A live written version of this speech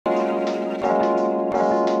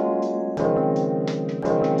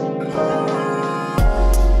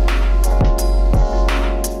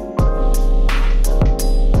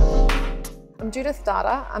Judith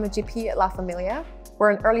Dada. I'm a GP at La Famiglia. We're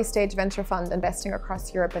an early stage venture fund investing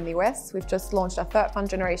across Europe and the US. We've just launched our third fund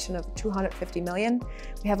generation of 250 million.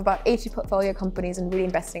 We have about 80 portfolio companies and really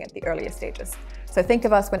investing at the earlier stages. So think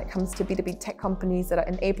of us when it comes to B2B tech companies that are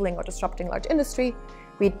enabling or disrupting large industry.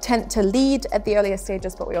 We tend to lead at the earlier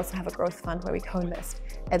stages, but we also have a growth fund where we co-invest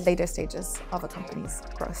at later stages of a company's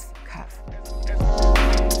growth curve.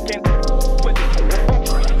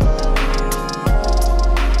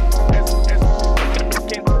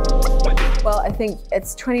 Well, I think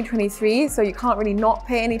it's 2023, so you can't really not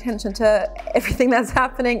pay any attention to everything that's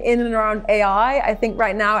happening in and around AI. I think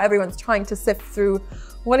right now everyone's trying to sift through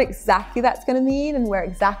what exactly that's going to mean and where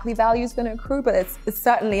exactly value is going to accrue. But it's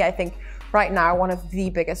certainly, I think, right now one of the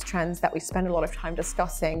biggest trends that we spend a lot of time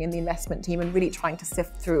discussing in the investment team and really trying to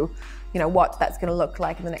sift through, what that's going to look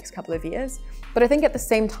like in the next couple of years. But I think at the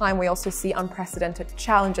same time, we also see unprecedented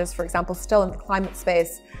challenges, for example, still in the climate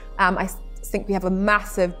space. I think we have a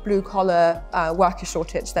massive blue-collar worker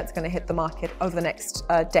shortage that's going to hit the market over the next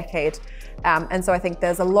decade. And so I think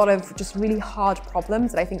there's a lot of just really hard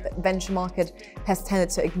problems that I think that venture market has tended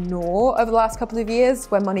to ignore over the last couple of years,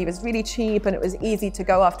 where money was really cheap and it was easy to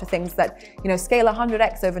go after things that scale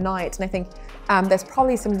 100x overnight. And I think there's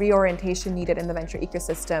probably some reorientation needed in the venture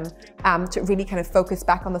ecosystem to really kind of focus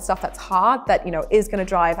back on the stuff that's hard, that is going to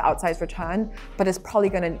drive outsized return, but is probably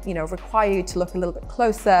going to require you to look a little bit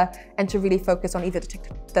closer and to really focus on either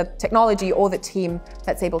the technology or the team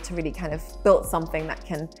that's able to really kind of build something that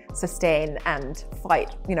can sustain and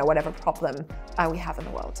fight, whatever problem we have in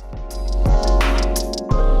the world.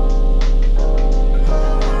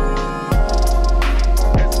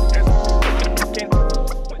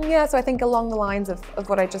 Yeah, so I think along the lines of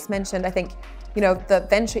what I just mentioned, I think, the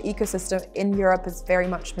venture ecosystem in Europe is very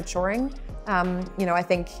much maturing. I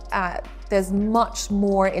think there's much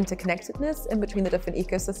more interconnectedness in between the different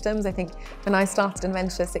ecosystems. I think when I started in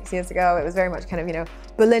venture 6 years ago, it was very much kind of,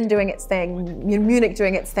 Berlin doing its thing, Munich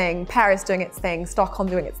doing its thing, Paris doing its thing, Stockholm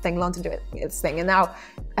doing its thing, London doing its thing. And now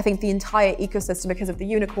I think the entire ecosystem, because of the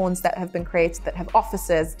unicorns that have been created, that have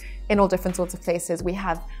offices in all different sorts of places, we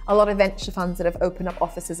have a lot of venture funds that have opened up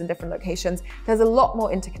offices in different locations. There's a lot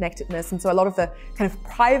more interconnectedness. And so a lot of the kind of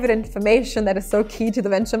private information that is so key to the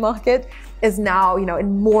venture market is now,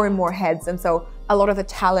 in more and more heads. And so a lot of the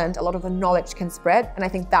talent, a lot of the knowledge can spread. And I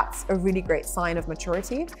think that's a really great sign of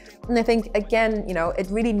maturity. And I think, again, it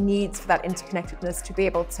really needs for that interconnectedness to be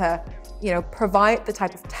able to, provide the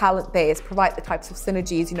type of talent base, provide the types of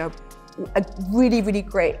synergies, a really, really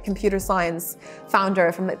great computer science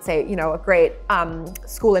founder from, let's say, a great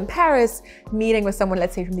school in Paris, meeting with someone,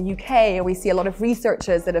 let's say, from the UK, or we see a lot of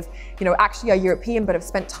researchers that have, actually are European, but have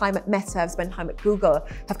spent time at Meta, have spent time at Google,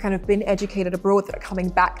 have kind of been educated abroad, that are coming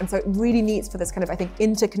back. And so it really needs for this kind of, I think,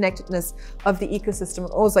 interconnectedness of the ecosystem,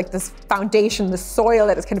 almost like this foundation, the soil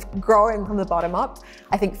that is kind of growing from the bottom up,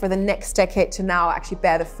 I think, for the next decade to now actually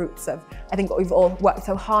bear the fruits of, I think, what we've all worked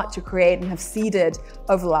so hard to create and have seeded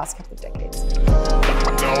over the last couple of decades.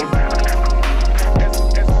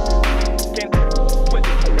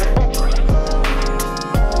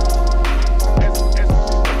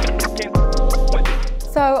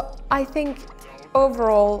 So I think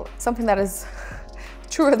overall, something that is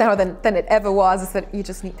truer now than it ever was is that you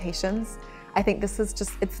just need patience. I think this is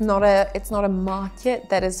just, it's not a market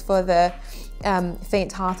that is for the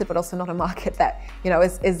faint-hearted, but also not a market that,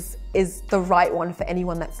 is the right one for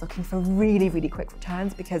anyone that's looking for really, really quick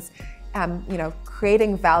returns, because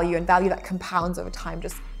creating value and value that compounds over time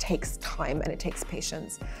just takes time and it takes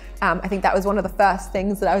patience. I think that was one of the first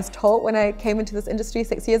things that I was taught when I came into this industry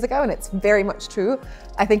 6 years ago, and it's very much true.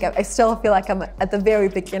 I think I still feel like I'm at the very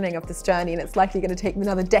beginning of this journey, and it's likely going to take me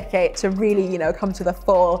another decade to really, come to the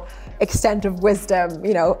full extent of wisdom,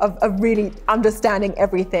 of really understanding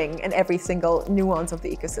everything and every single nuance of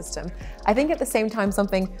the ecosystem. I think at the same time,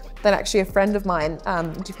 something that actually a friend of mine,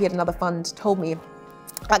 GP at another fund, told me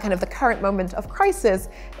about kind of the current moment of crisis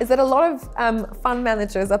is that a lot of fund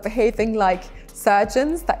managers are behaving like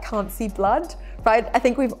surgeons that can't see blood, right? I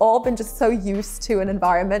think we've all been just so used to an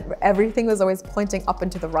environment where everything was always pointing up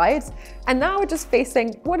and to the right. And now we're just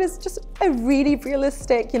facing what is just a really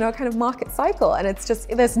realistic, kind of market cycle. And it's just,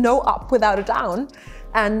 there's no up without a down.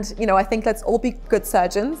 And, I think let's all be good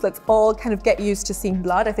surgeons. Let's all kind of get used to seeing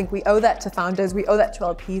blood. I think we owe that to founders. We owe that to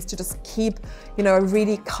LPs to just keep, a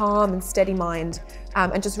really calm and steady mind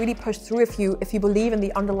and just really push through. If you believe in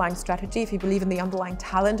the underlying strategy, if you believe in the underlying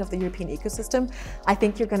talent of the European ecosystem, I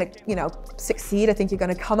think you're going to, succeed. I think you're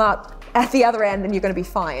going to come out at the other end and you're going to be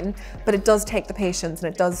fine. But it does take the patience,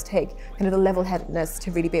 and it does take kind of the level-headedness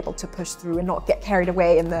to really be able to push through and not get carried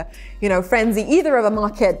away in the, frenzy either of a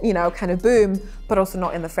market, kind of boom, but also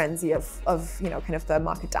not in the frenzy of kind of the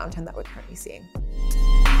market downturn that we're currently seeing.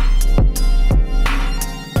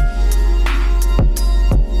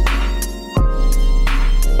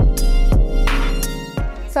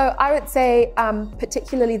 So I would say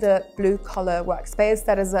particularly the blue-collar workspace,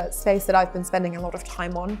 that is a space that I've been spending a lot of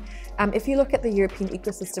time on. If you look at the European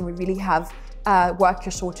ecosystem, we really have a worker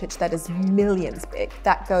shortage that is millions big.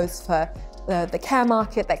 That goes for the care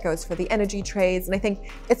market, that goes for the energy trades. And I think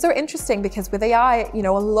it's so interesting because with AI,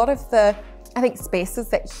 a lot of the, spaces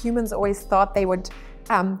that humans always thought they would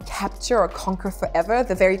capture or conquer forever,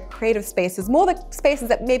 the very creative spaces, more the spaces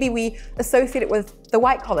that maybe we associate it with the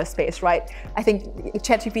white collar space, right? I think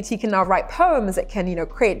ChatGPT can now write poems, it can,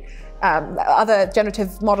 create, other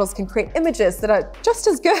generative models can create images that are just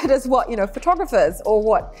as good as what, photographers or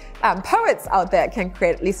what poets out there can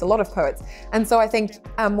create, at least a lot of poets. And so I think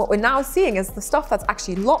what we're now seeing is the stuff that's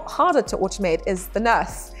actually a lot harder to automate is the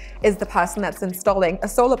nurse, is the person that's installing a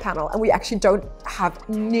solar panel. And we actually don't have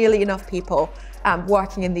nearly enough people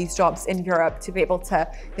working in these jobs in Europe to be able to,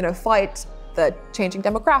 fight the changing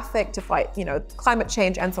demographic, to fight, climate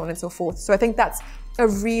change and so on and so forth. So I think that's a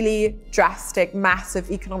really drastic, massive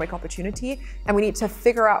economic opportunity. And we need to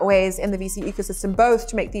figure out ways in the VC ecosystem, both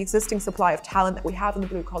to make the existing supply of talent that we have in the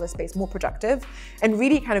blue collar space more productive, and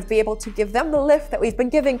really kind of be able to give them the lift that we've been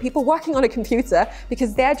giving people working on a computer,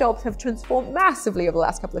 because their jobs have transformed massively over the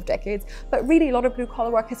last couple of decades. But really a lot of blue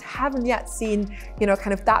collar workers haven't yet seen,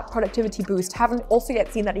 kind of that productivity boost, haven't also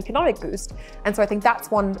yet seen that economic boost. And so I think that's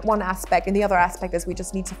one aspect. And the other aspect is we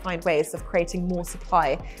just need to find ways of creating more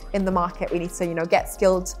supply in the market. We need to, get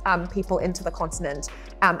skilled people into the continent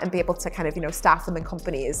and be able to kind of, staff them in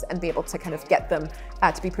companies and be able to kind of get them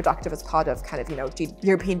to be productive as part of kind of,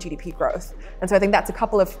 European GDP growth. And so I think that's a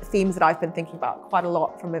couple of themes that I've been thinking about quite a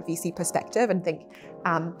lot from a VC perspective, and think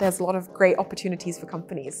there's a lot of great opportunities for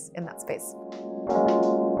companies in that space.